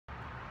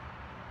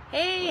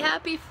Hey,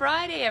 happy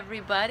Friday,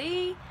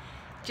 everybody.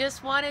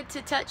 Just wanted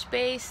to touch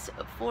base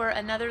for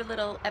another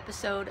little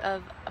episode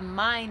of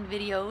Mind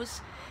Videos.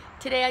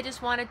 Today I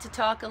just wanted to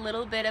talk a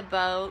little bit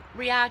about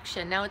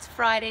reaction. Now it's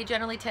Friday,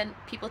 generally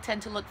people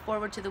tend to look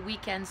forward to the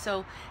weekend,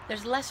 so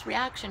there's less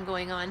reaction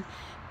going on.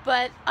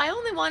 But I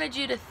only wanted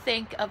you to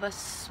think of a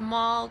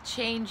small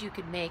change you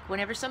could make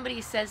whenever somebody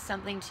says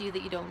something to you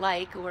that you don't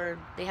like, or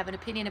they have an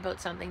opinion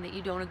about something that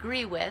you don't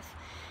agree with,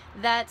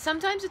 that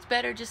sometimes it's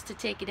better just to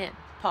take it in,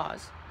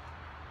 pause,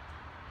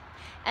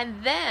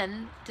 and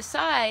then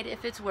decide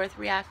if it's worth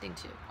reacting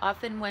to.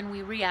 Often when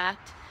we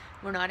react,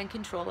 we're not in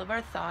control of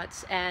our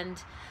thoughts,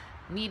 and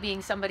me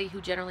being somebody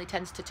who generally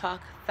tends to talk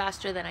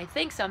faster than I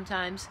think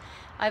sometimes,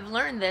 I've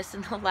learned this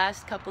in the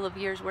last couple of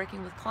years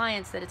working with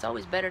clients, that it's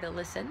always better to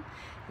listen.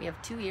 We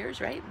have two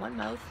ears, right? One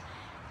mouth.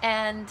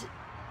 And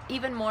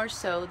even more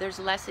so, there's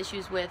less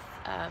issues with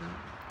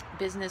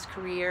business,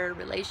 career,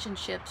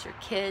 relationships, or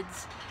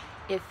kids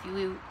if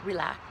you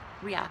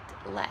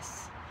react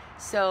less.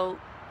 So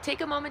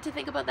take a moment to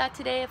think about that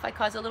today. If I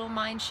cause a little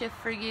mind shift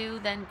for you,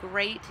 then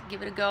great,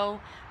 give it a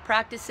go,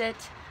 practice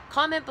it.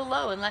 Comment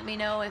below and let me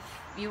know if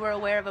you were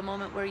aware of a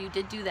moment where you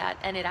did do that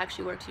and it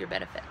actually worked to your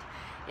benefit.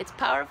 It's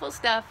powerful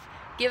stuff.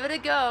 Give it a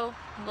go.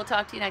 We'll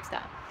talk to you next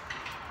time.